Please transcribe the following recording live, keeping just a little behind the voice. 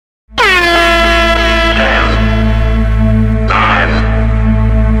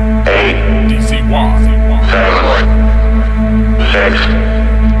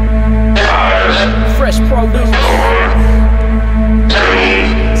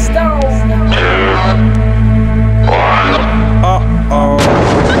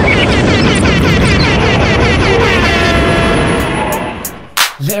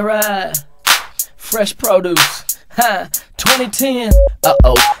produce. 2010.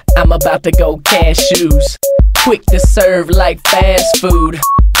 Uh-oh, I'm about to go cashews. Quick to serve like fast food.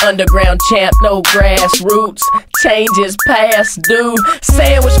 Underground champ, no grassroots. Changes past due.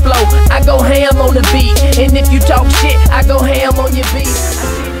 Sandwich flow, I go ham on the beat. And if you talk shit, I go ham on your beat.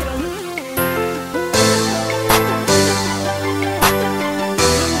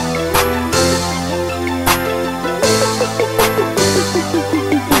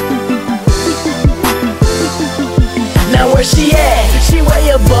 Now where she at? She way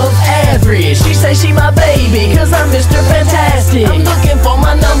above average. She say she my baby, cause I'm Mr. Fantastic. I'm looking for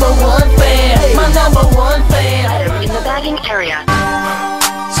my #1 fan, my #1 fan. In the bagging area.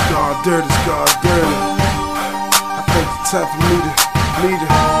 Scar dirty, scar dirty. I think it's time for me to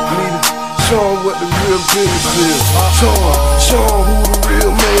show 'em what the real business is. Show 'em who the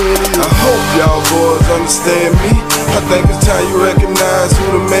real man is. I hope y'all boys understand me. I think it's time you recognize who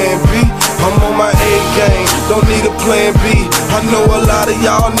the man be. I'm on my A game, don't need a plan B. I know a lot of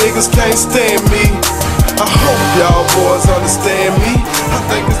y'all niggas can't stand me. I hope y'all boys understand me. I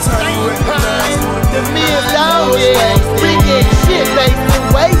think it's time you recognize who the men down here. We get shit faced and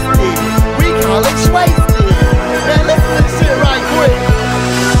wasted. We call it wasted. Man, listen to this shit right quick.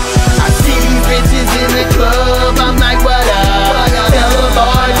 I see these bitches in the club, I'm like, what up? Tell the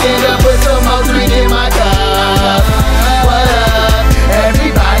bartender put some more drink in my cup. What up?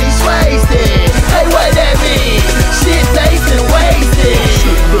 Everybody's wasted. Hey, what that mean? Shit faced and wasted.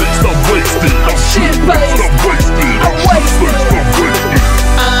 Shit faced, I'm wasted. Shit faced, I'm wasted. I'm wasted.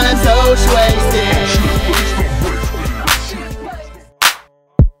 I'm so wasted.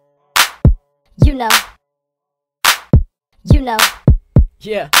 You know. You know.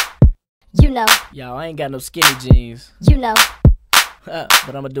 Yeah. You know. Yo, I ain't got no skinny jeans. You know.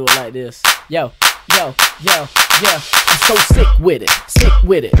 But I'ma do it like this. Yo. I'm so sick with it, sick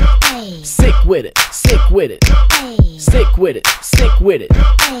with it, sick with it, sick with it, sick with it, sick with it,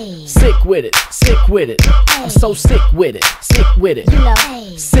 sick with it, sick with it. I'm so sick with it, sick with it, You know.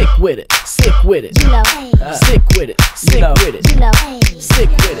 sick with it, sick with it, You know. sick with it, sick with it, You know. sick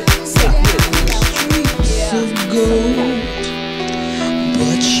with it, sick with it. Streets of gold,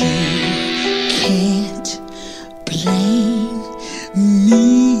 but you can't blame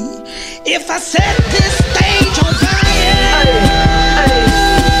me if I set this stage on fire.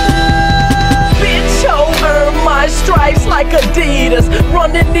 Bitch, over my stripes like Adidas.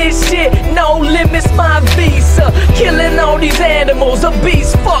 Running this shit, no limits, my visa. Killing all these animals, a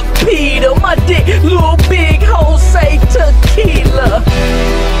beast, fuck Peter. My dick, little big hoes say tequila.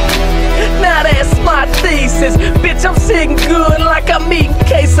 Now that's my thesis. Bitch, I'm sitting good like I'm eating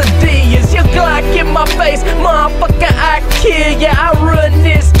quesadillas. Your Glock in my face, motherfucker, I kill ya. I run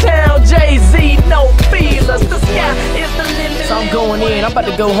this town, Jay-Z, no feelers. The sky is the limit. So I'm going in, I'm about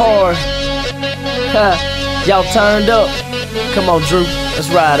to go hard. Y'all turned up? Come on, Drew, let's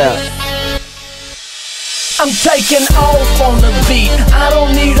ride out. I'm taking off on the beat, I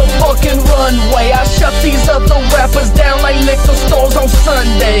don't need a fucking runway. I shut these other rappers down like liquor stores on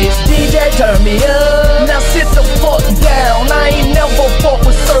Sundays. DJ, turn me up, now sit the fuck down. I ain't never fuck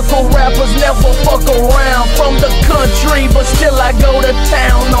with circle rappers, never fuck around. From the country, but still I go to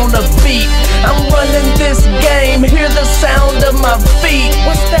town on the beat. I'm running this game, hear the sound of my feet.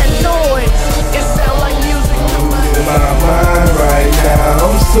 What's that noise? It sound like music to my in my mind right now.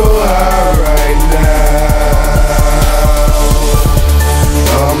 I'm so high right now.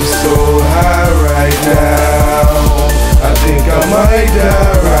 I'm so high right now. I think I might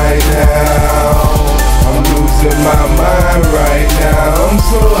die right now. I'm losing my mind right now. I'm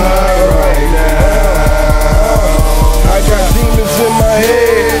so high right now. I got demons in my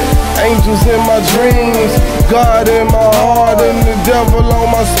head, angels in my dreams, God in my heart and the devil on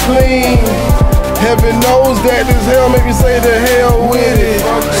my spleen. Heaven knows that this hell make me say the hell with it.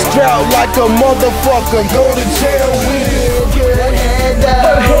 Strapped like a motherfucker, go to jail with it.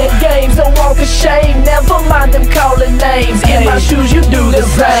 Her head games, don't walk of shame. Never mind them calling names. In my shoes, you do the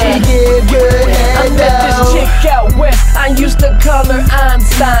same. I met this chick out west. I used to call her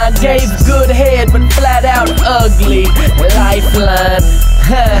Einstein. Gave good head, but flat out ugly. Lifeline.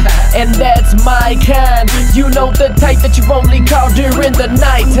 And that's my kind. You know the type that you only call during the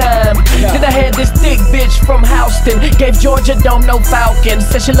nighttime. Then I had this thick bitch from Houston. Gave Georgia Dome no Falcon.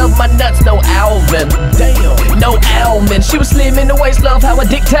 Said she loved my nuts, no Alvin. Damn, no almond. She was slim in the waist, love how I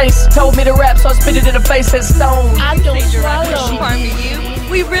dictates. Told me to rap, so I spit it in her face and stone. I don't swallow. Farm to you.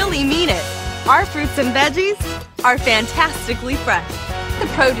 We really mean it. Our fruits and veggies are fantastically fresh. The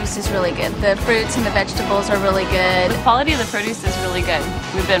produce is really good. The fruits and the vegetables are really good. The quality of the produce is really good.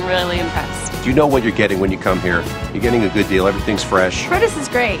 We've been really impressed. You know what you're getting when you come here. You're getting a good deal. Everything's fresh. Produce is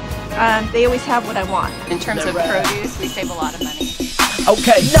great. they always have what I want. In terms of produce, we save a lot of money.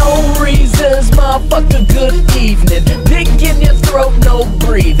 Okay, no reasons, motherfucker, good evening. Dick in your throat, no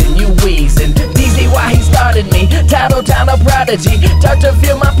breathing, you wheezing. DZY, he started me, title town a prodigy. Start to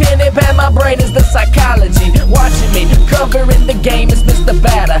feel my penny pad, my brain is the psychology. Watching me, covering the game is Mr.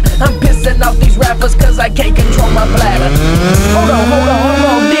 Batter. I'm pissing off these rappers cause I can't control my bladder. Hold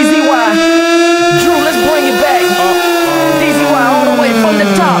on, DZY. Drew, let's bring it back. DZY all the way from the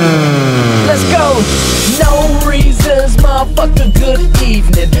top. Let's go. No reasons, motherfucker, good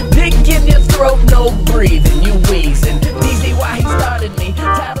evening. Dick in your throat, no breathing, you wheezing. DZY, he started me,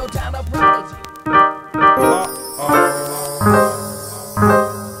 title town a prodigy.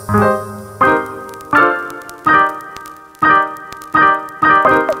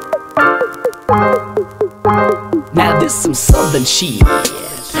 Now this some southern shit.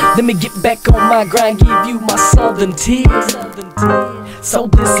 Let me get back on my grind, give you my southern tea. So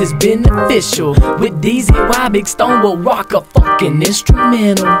this is beneficial. With DZY, Big Stone will rock a fucking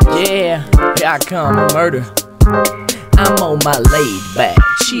instrumental. Yeah, here I come, murder. I'm on my laid back,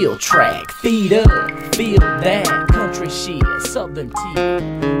 chill track. Feet up, feel that country shit, southern tea.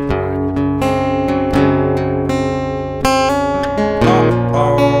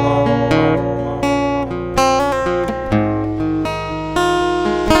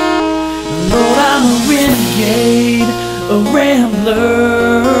 A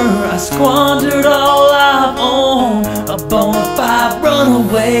rambler, I squandered all I own. A bonafide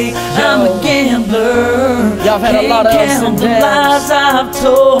runaway, I'm a gambler. Y'all had a lot of ups and downs. Lies I've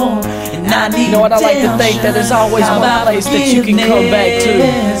told, and I need, you know what, I like to think that there's always one place that you can come back to.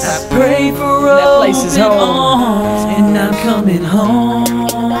 I pray for that place is home, and I'm coming home.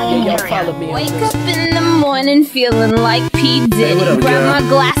 Yeah, y'all follow me. Wake up in the morning feeling like P. Diddy. Hey, grab my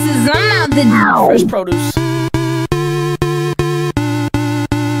glasses, I'm out the door. Fresh produce.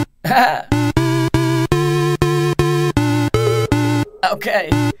 Okay,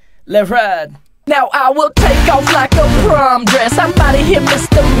 let's ride. Now I will take off like a prom dress. I'm outta here,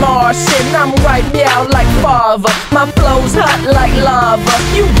 Mr. Martian. I'm right meow like father. My flow's hot like lava.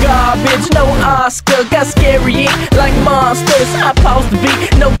 You garbage, no Oscar. Got scary like monsters. I pause the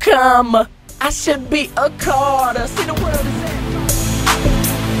beat, no comma. I should be a Carter. See the world is at.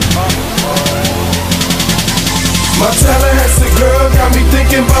 My Tallahassee girl got me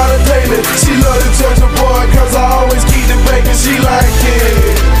thinking about her daily. She love the Georgia boy cause I always keep the bacon. She like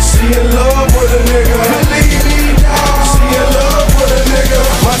it. She in love with a nigga. Believe me, dog. She in love with a nigga.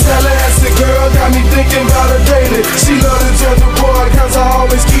 My Tallahassee girl got me thinking about her daily. She love the Georgia boy cause I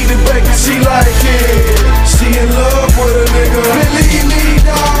always keep the bacon. She like it. She in love with a nigga. Believe me,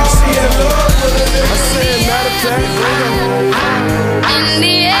 dog. She in love with a nigga. I said matter of fact, in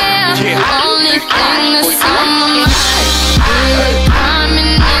the air, only thing that's on my mind.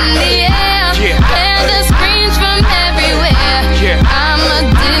 Climbing in the air, hear the screams from everywhere. I'm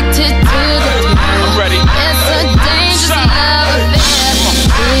addicted to the thrill. It's a dangerous love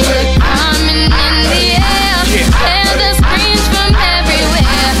affair. Climbing in the air, hear the screams from everywhere.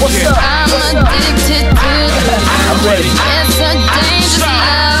 I'm addicted to the thrill. It's a dangerous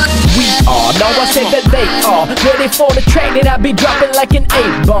love affair. No, I said that they are ready for the track that I be dropping like an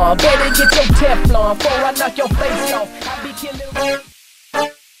 8-bomb. Better get your Teflon before I knock your face off. I be killing.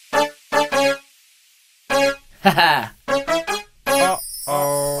 Haha.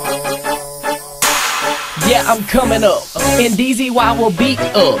 Yeah, I'm coming up, and DZY will beat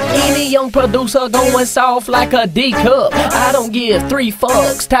up any young producer going soft like a D cup. I don't give 3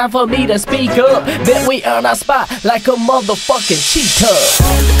 fucks, time for me to speak up. Bet we earn our spot like a motherfucking cheetah.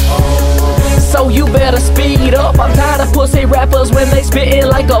 So you better speed up. I'm tired of pussy rappers when they spittin'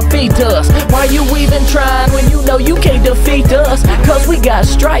 like a fetus. Why you even trying when you know you can't defeat us? Cause we got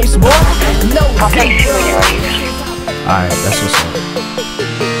stripes, boy. No. Alright, that's what's up.